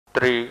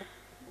3,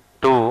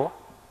 2,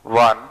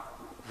 1,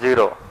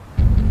 0.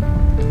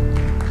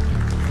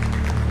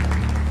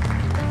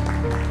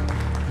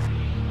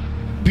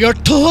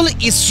 ব্যৰ্থ হল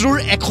ইছৰোৰ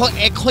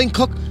 101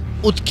 সংখ্যক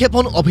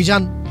উৎক্ষেপণ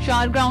অভিযান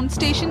Shar ground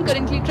station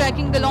currently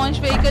tracking the launch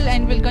vehicle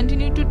and will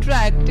continue to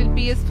track till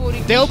PS4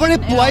 দেওবাৰে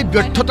পুৱাই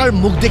ব্যৰ্থতাৰ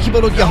মুখ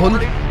দেখিবলগীয়া হল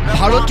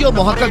ভাৰতীয়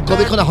মহাকাশ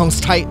গৱেষণা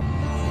সংস্থাই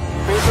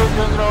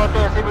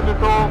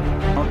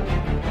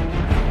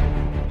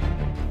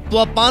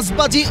পুৱা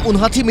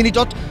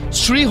 5:59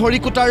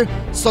 শ্ৰীহৰিকোটাৰ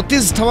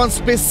সতীশ ধাৱান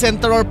স্পেচ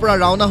চেণ্টাৰৰ পৰা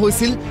ৰাওনা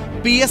হৈছিল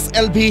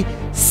PSLV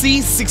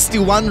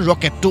C61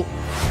 ৰকেটটো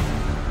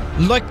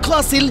লক্ষ্য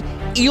আছিল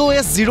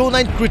EOS-09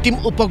 কৃত্ৰিম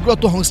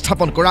উপগ্ৰহটো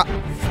সংস্থাপন কৰা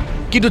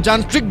কিন্তু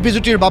যান্ত্ৰিক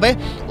বিজুতিৰ বাবে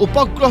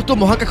উপগ্ৰহটো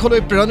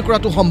মহাকাশলৈ প্ৰেৰণ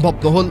কৰাটো সম্ভৱ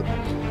নহল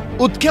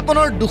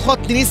উৎক্ষেপণৰ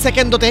 203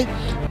 ছেকেণ্ডতে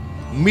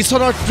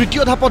মিছনৰ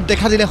তৃতীয় ধাপত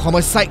দেখা দিলে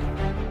সমস্যাই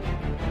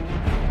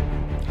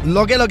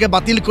লগে লগে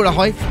বাতিল কৰা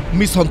হয়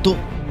মিছনটো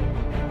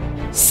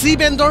সি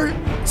বেণ্ডৰ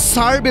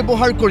সাৰ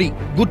ব্যৱহাৰ কৰি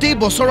গোটেই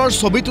বছৰৰ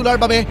ছবি তোলাৰ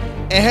বাবে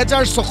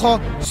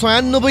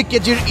 1696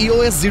 কেজিৰ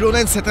EOS-09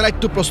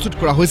 স্যাটেলাইটটো প্ৰস্তুত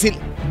কৰা হৈছিল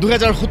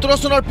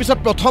 2017 চনৰ পিছত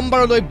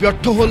প্ৰথমবাৰলৈ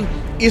ব্যৰ্থ হল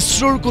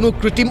ইছৰোৰ কোনো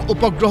কৃত্ৰিম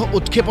উপগ্ৰহ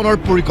উৎক্ষেপণৰ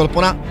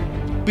পৰিকল্পনা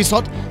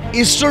পিছত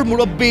ইছৰোৰ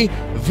মুৰব্বী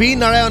ভি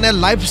নাৰায়ণে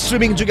লাইভ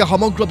ষ্ট্ৰীমিং যোগে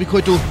সমগ্ৰ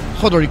বিষয়টো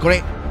সদৰি কৰে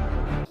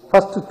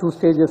First two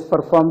stages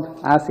performed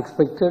as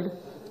expected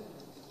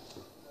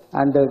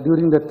and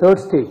during the third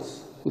stage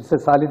it's a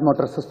solid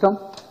motor system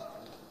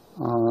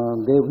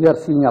we are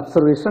seeing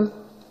observation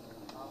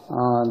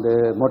the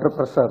motor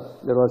pressure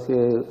there was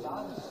a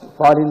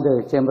fall in the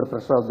chamber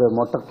pressure of the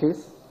motor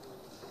case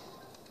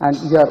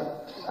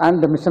and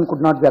the mission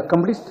could not be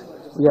accomplished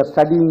we are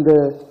studying the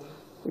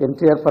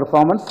entire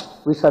performance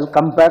we shall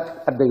come back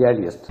at the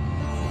earliest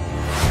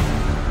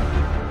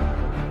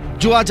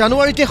যোৱা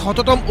জানুৱাৰীতে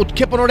শততম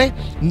উৎক্ষেপণৰে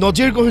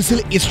নজিৰ গঢ়িছিল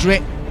ইছৰোৱে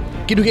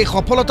কিন্তু এই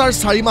সফলতাৰ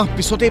 4 মাহ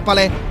পিছতে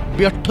পালে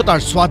ব্যৰ্থতাৰ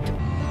স্বাদ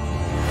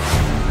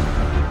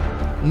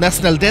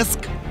নেশ্যনেল ডেস্ক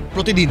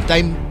প্ৰতিদিন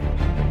টাইম